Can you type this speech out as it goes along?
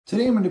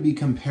Today I'm going to be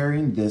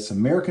comparing this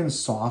American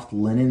Soft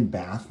Linen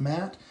Bath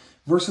Mat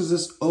versus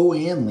this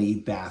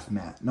Olanly bath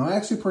mat. Now I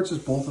actually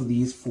purchased both of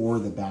these for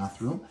the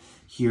bathroom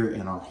here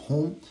in our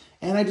home,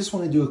 and I just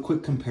want to do a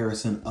quick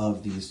comparison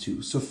of these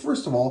two. So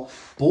first of all,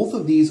 both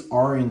of these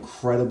are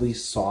incredibly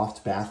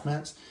soft bath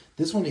mats.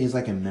 This one is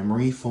like a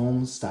memory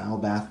foam style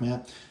bath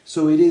mat.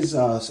 So it is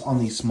on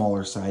the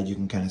smaller side. You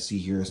can kind of see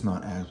here it's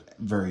not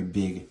very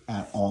big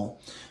at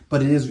all,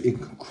 but it is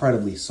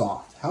incredibly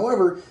soft.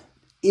 However,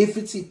 if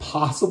it's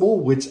possible,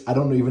 which I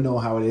don't even know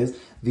how it is,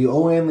 the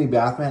Olanly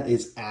bath mat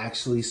is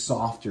actually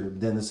softer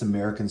than this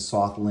American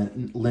Soft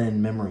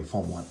Linen Memory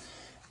Foam one.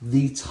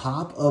 The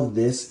top of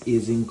this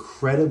is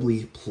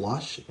incredibly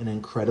plush and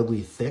incredibly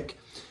thick,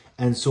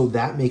 and so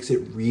that makes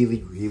it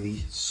really, really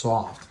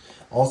soft.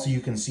 Also, you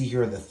can see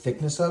here the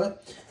thickness of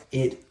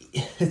it.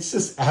 It's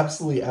just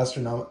absolutely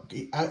astronomical,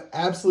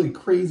 absolutely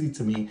crazy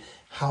to me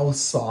how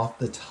soft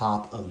the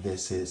top of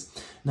this is.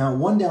 Now,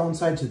 one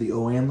downside to the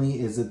Olanly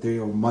is that they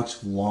are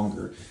much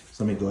longer.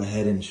 So let me go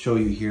ahead and show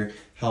you here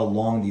how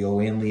long the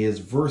Olanly is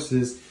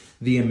versus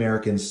the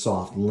American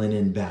Soft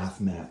Linen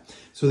Bath Mat.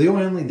 So the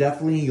Olanly,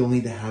 definitely you'll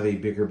need to have a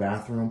bigger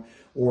bathroom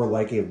or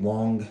like a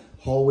long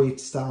hallway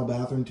style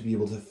bathroom to be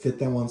able to fit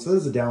that one. So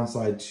there's a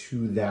downside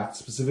to that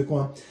specific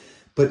one.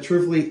 But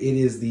truthfully, it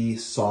is the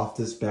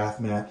softest bath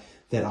mat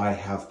that I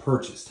have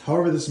purchased.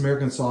 However, this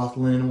American Soft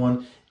Linen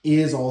one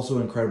is also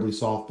incredibly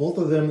soft. Both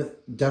of them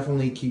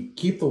definitely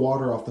keep the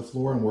water off the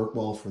floor and work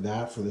well for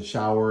that, for the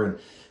shower and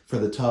for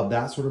the tub,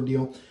 that sort of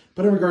deal.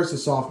 But in regards to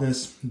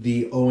softness,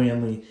 the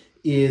Olanly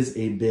is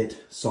a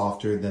bit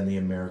softer than the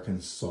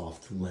American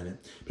Soft Linen.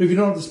 But if you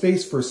don't have the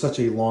space for such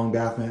a long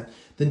bath mat,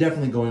 then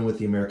definitely going with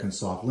the American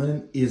Soft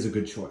Linen is a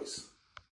good choice.